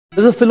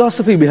There's a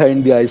philosophy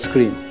behind the ice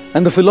cream.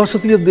 And the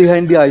philosophy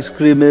behind the ice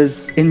cream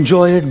is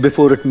enjoy it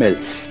before it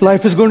melts.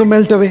 Life is going to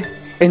melt away.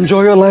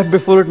 Enjoy your life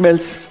before it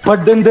melts.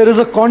 But then there is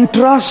a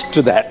contrast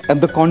to that.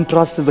 And the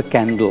contrast is a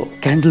candle.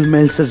 Candle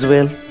melts as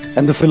well.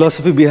 And the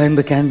philosophy behind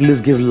the candle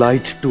is give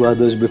light to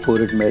others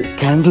before it melts.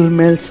 Candle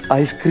melts,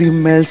 ice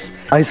cream melts.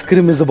 Ice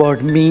cream is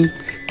about me.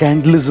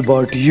 Candle is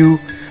about you.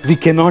 We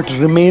cannot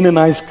remain an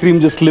ice cream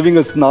just living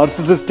a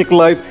narcissistic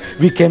life.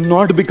 We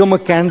cannot become a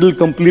candle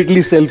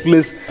completely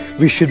selfless.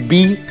 We should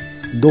be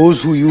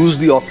those who use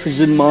the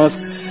oxygen mask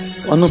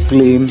on a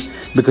plane,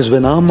 because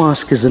when our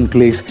mask is in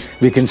place,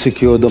 we can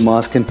secure the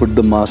mask and put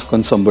the mask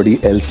on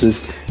somebody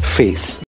else's face.